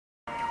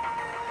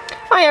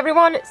Hi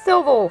everyone, it's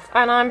Silverwolf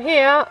and I'm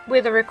here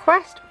with a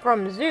request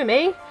from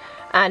Zoommy,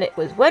 and it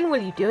was, when will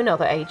you do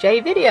another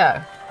AJ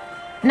video?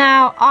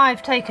 Now,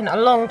 I've taken a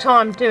long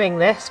time doing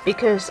this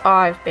because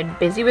I've been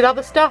busy with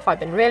other stuff. I've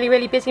been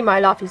really busy. My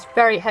life is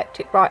very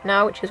hectic right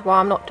now, which is why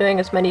I'm not doing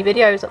as many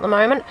videos at the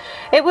moment.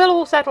 It will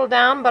all settle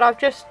down, but I've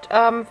just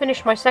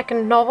finished my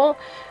second novel,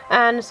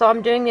 and so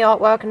I'm doing the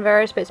artwork and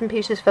various bits and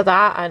pieces for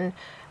that, and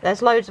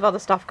there's loads of other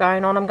stuff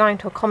going on. I'm going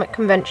to a comic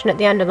convention at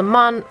the end of the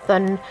month,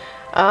 and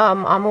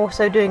I'm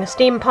also doing a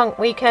steampunk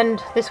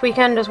weekend this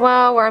weekend as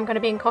well, where I'm going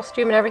to be in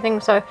costume and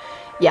everything. So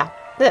yeah,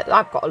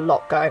 I've got a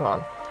lot going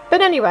on. But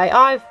anyway,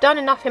 I've done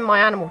enough in my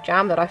animal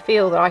jam that I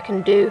feel that I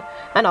can do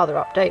another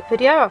update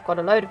video. I've got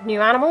a load of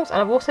new animals, and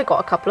I've also got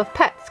a couple of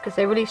pets because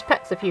they released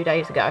pets a few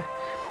days ago.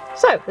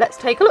 So let's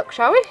take a look,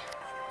 shall we?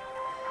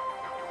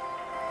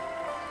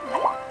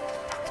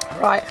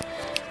 Right,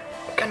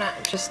 I'm gonna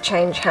just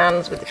change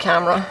hands with the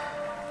camera.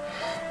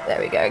 There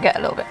we go, get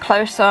a little bit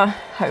closer.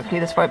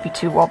 Hopefully this won't be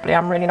too wobbly.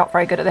 I'm really not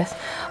very good at this.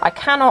 I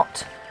can't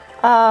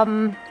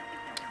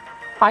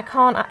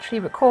actually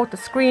record the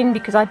screen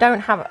because I don't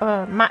have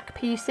a Mac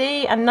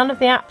PC and none of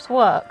the apps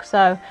work.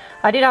 So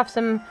I did have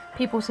some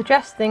people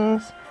suggest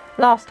things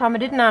last time I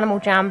did an Animal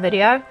Jam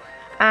video,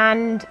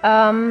 and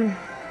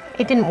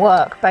it didn't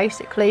work.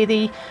 Basically,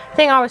 the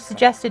thing I was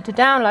suggested to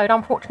download,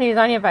 unfortunately, is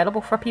only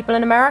available for people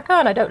in America,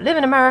 and I don't live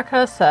in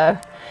America, so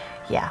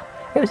yeah,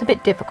 it was a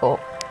bit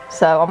difficult.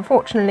 So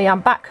unfortunately,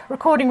 I'm back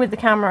recording with the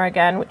camera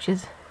again, which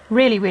is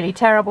really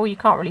terrible. You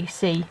can't really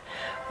see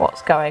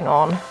what's going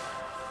on.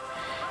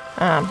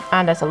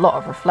 And there's a lot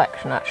of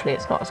reflection. Actually,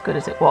 it's not as good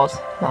as it was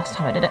last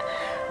time I did it,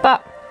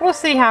 but we'll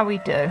see how we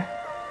do.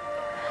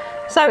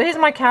 So here's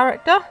my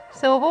character,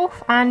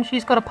 Silverwolf, and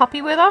she's got a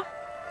puppy with her,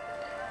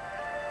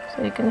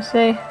 so you can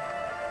see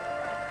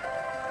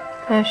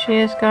there she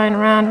is going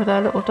around with her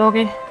little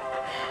doggy.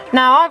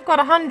 Now, I've got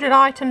 100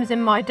 items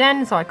in my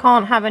den, so I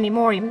can't have any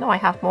more, even though I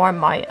have more in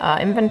my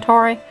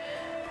inventory,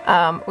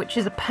 which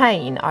is a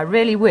pain. I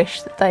really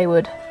wish that they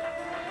would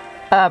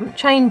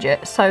change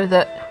it so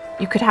that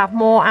you could have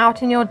more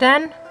out in your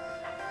den,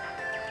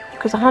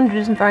 because 100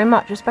 isn't very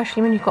much,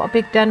 especially when you've got a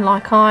big den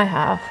like I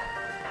have.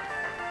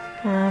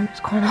 It's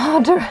quite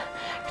hard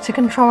to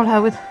control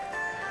her with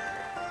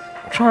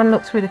trying to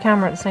look through the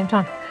camera at the same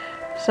time.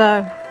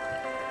 So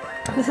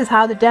this is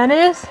how the den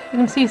is. You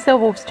can see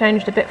Silverwolf's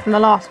changed a bit from the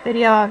last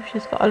video.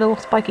 She's got a little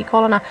spiky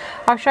collar now.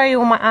 I'll show you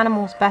all my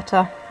animals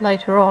better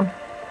later on.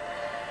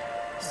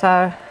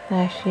 So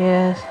there she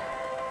is,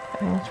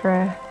 going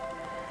through,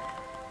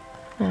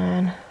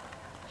 and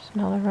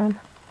another room.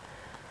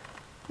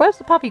 Where's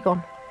the puppy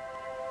gone?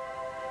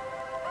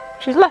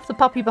 She's left the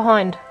puppy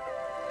behind.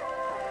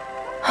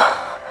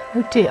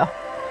 Oh dear.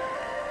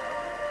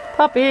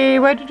 Puppy,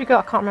 where did you go?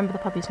 I can't remember the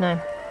puppy's name.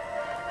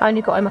 I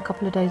only got him a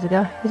couple of days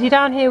ago. Is he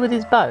down here with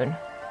his bone?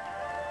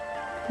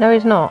 No,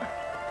 he's not.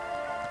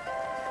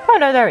 Oh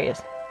no, there he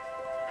is.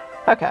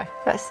 Okay,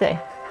 let's see.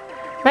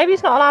 Maybe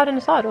he's not allowed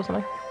inside or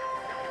something.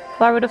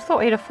 Well, I would have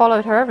thought he'd have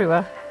followed her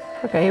everywhere.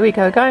 Okay, here we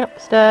go, going up the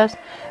stairs.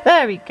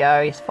 There we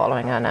go, he's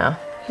following her now.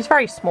 She's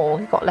very small,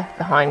 he got left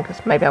behind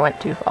because maybe I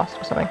went too fast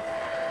or something.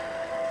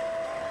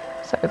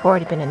 So we've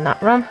already been in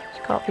that room.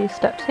 Just go up these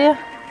steps here.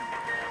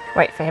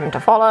 Wait for him to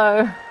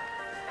follow.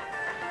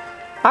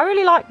 I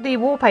really like the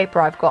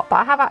wallpaper I've got, but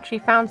I have actually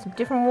found some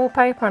different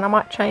wallpaper, and I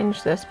might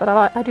change this, but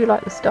I do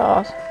like the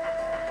stars.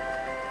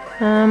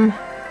 I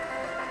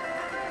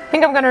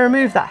think I'm going to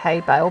remove that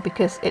hay bale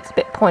because it's a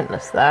bit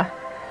pointless there,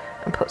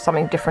 and put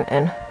something different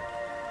in.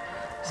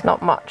 There's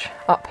not much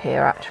up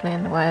here actually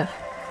in the way of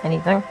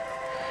anything,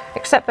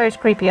 except those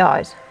creepy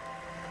eyes.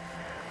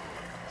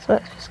 So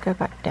let's just go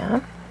back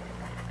down.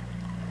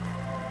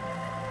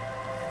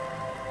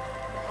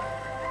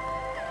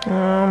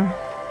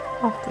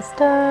 Off the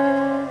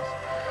stairs.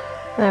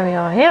 There we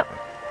are here.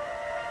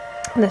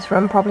 This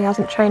room probably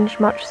hasn't changed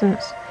much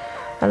since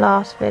the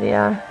last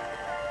video.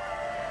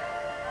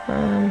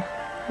 And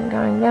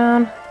going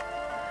down,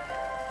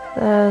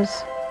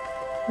 there's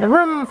the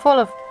room full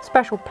of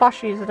special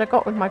plushies that I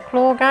got with my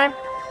claw game.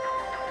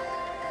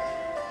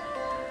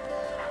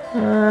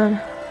 And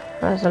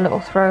there's a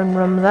little throne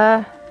room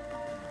there.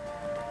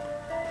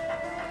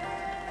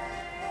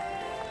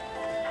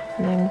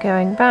 And then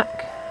going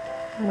back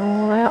and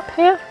all the way up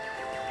here,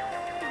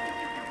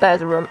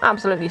 there's a room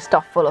absolutely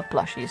stuffed full of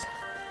plushies.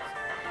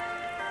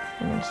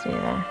 You can see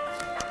there.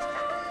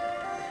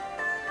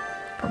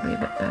 Probably a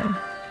bit better.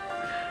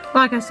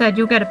 Like I said,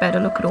 you'll get a better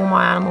look at all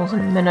my animals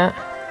in a minute.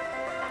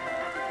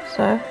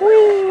 So,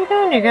 whee,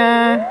 down you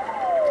go.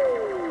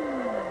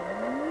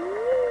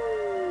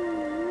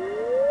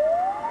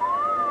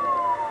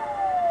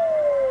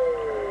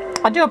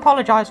 I do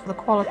apologise for the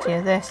quality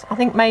of this. I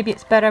think maybe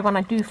it's better when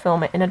I do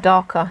film it in a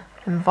darker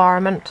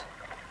environment,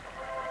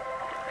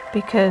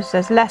 because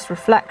there's less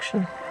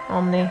reflection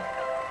on the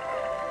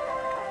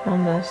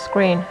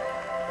screen.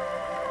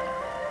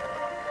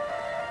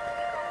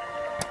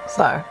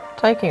 So,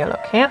 taking a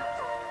look here.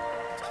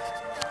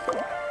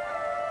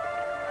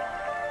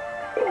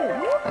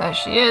 There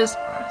she is,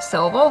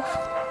 Silverwolf.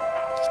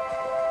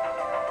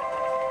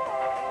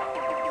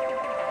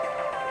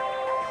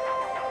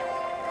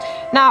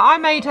 Now, I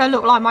made her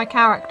look like my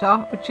character,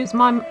 which is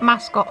my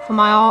mascot for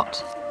my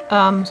art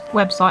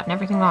website and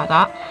everything like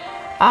that.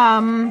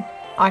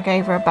 I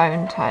gave her a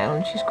bone tail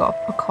and she's got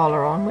a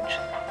collar on, which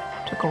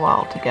took a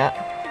while to get.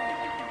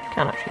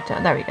 Can't actually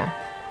tell. There we go.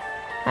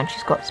 And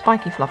she's got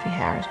spiky fluffy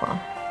hair as well.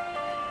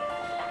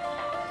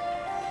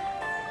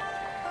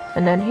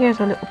 And then here's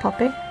a little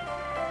puppy.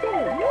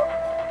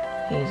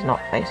 He's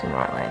not facing the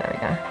right way. There we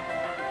go.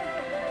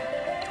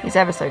 He's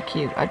ever so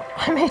cute. I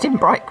made him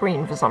bright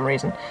green for some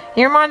reason.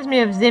 He reminds me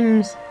of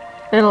Zim's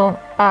little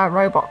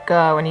robot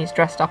girl when he's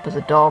dressed up as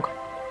a dog.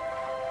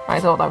 I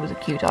thought that was a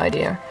cute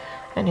idea.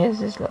 And here's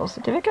his little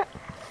certificate.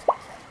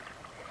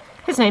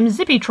 His name's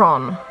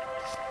Zippytron.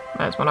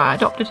 That's when I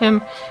adopted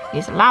him.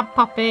 He's a lab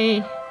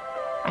puppy.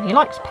 And he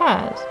likes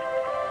pears.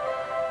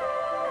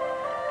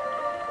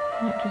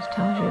 That just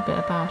tells you a bit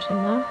about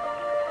him there.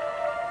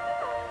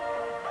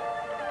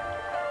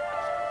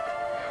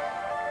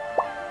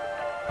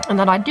 And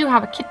then I do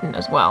have a kitten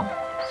as well.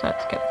 So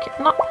let's get the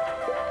kitten up.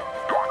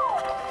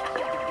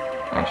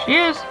 There she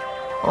is.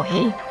 Or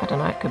he. I don't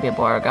know, it could be a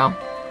boy or a girl.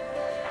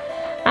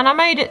 And I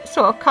made it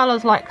sort of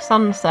colours like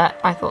sunset.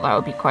 I thought that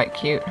would be quite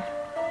cute.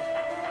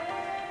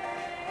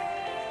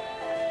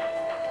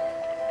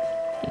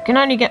 You can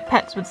only get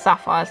pets with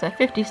sapphires. They're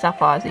 50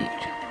 sapphires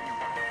each.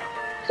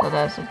 So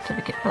there's a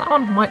certificate for that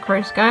one.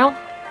 Micro scale.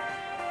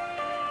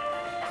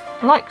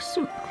 Like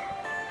soup.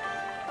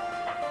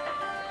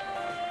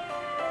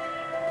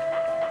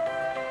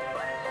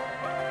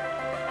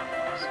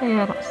 So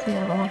yeah, that's the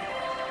other one.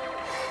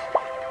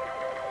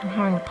 I'm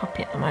having a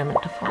puppy at the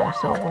moment to follow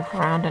Silverwolf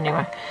around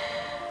anyway.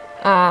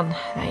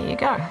 There you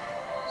go.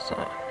 So,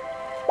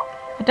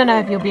 I don't know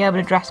if you'll be able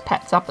to dress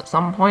pets up at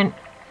some point.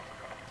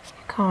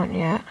 You can't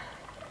yet.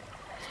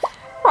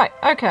 Right,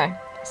 okay.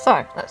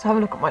 So, let's have a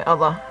look at my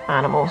other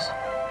animals.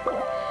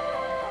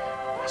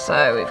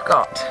 So, we've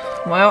got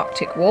my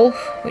Arctic Wolf,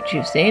 which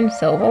you've seen,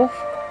 Silverwolf.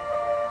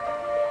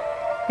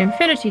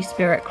 Infinity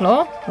Spirit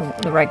Claw,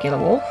 the regular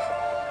wolf.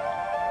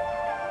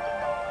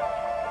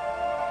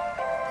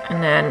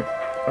 And then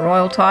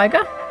Royal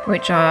Tiger,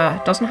 which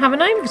doesn't have a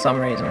name for some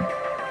reason.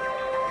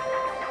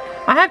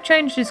 I have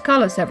changed his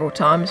colour several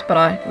times, but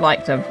I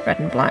like the red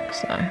and black,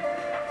 so.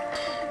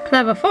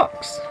 Clever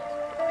Fox.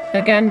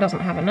 Again,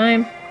 doesn't have a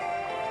name.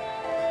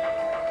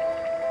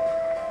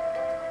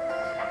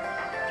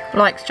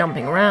 Likes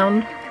jumping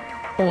around.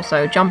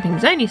 Also, Jumping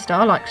Zany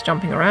Star likes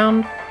jumping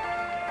around.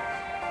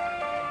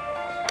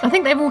 I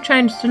think they've all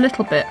changed a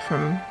little bit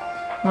from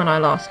when I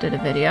last did a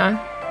video.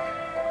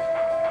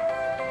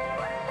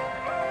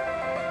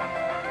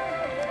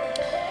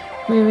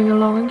 Moving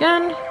along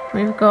again,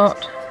 we've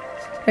got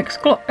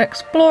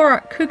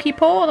Explorer Kooky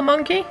Paw, the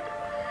monkey.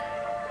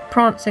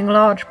 Prancing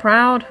Large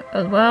Proud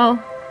as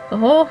well, the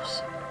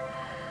horse.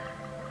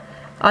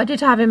 I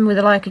did have him with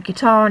like a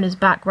guitar on his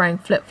back wearing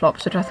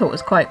flip-flops, which I thought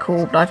was quite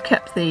cool, but I've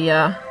kept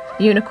the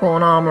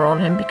unicorn armour on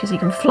him because he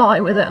can fly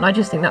with it, and I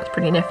just think that's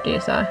pretty nifty,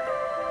 so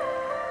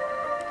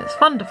it's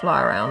fun to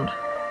fly around.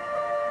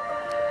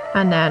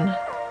 And then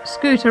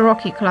Scooter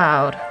Rocky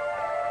Cloud,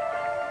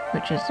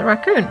 which is the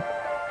raccoon.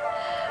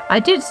 I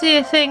did see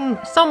a thing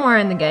somewhere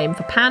in the game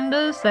for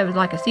pandas. There was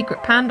like a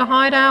secret panda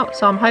hideout,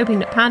 so I'm hoping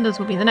that pandas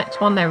will be the next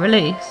one they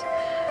release.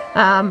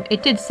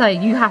 It did say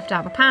you have to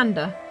have a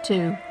panda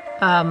to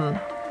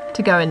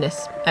go in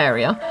this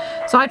area.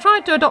 So I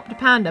tried to adopt a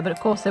panda, but of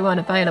course they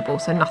weren't available,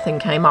 so nothing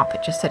came up.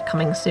 It just said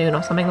coming soon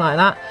or something like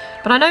that.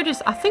 But I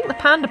noticed, I think the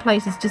panda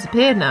place has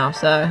disappeared now,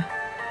 so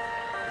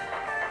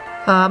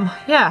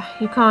yeah,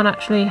 you can't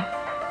actually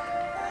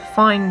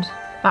find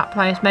that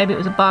place. Maybe it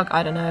was a bug,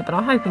 I don't know, but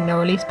I'm hoping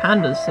they'll release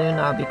pandas soon.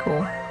 That would be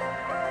cool.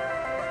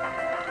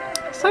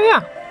 So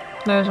yeah,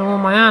 those are all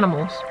my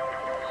animals.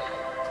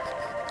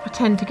 I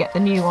tend to get the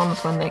new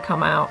ones when they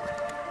come out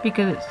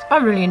because I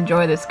really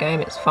enjoy this game.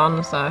 It's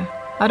fun, so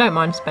I don't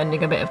mind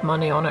spending a bit of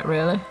money on it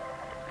really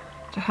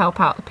to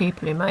help out the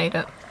people who made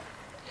it.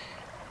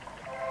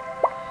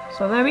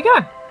 So there we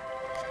go.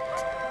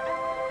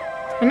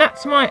 And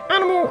that's my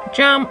Animal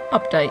Jam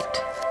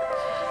update.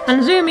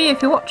 And Zoommy,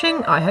 if you're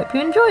watching, I hope you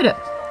enjoyed it.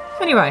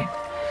 Anyway,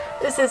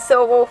 this is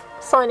Silverwolf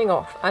signing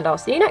off, and I'll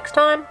see you next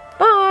time.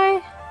 Bye!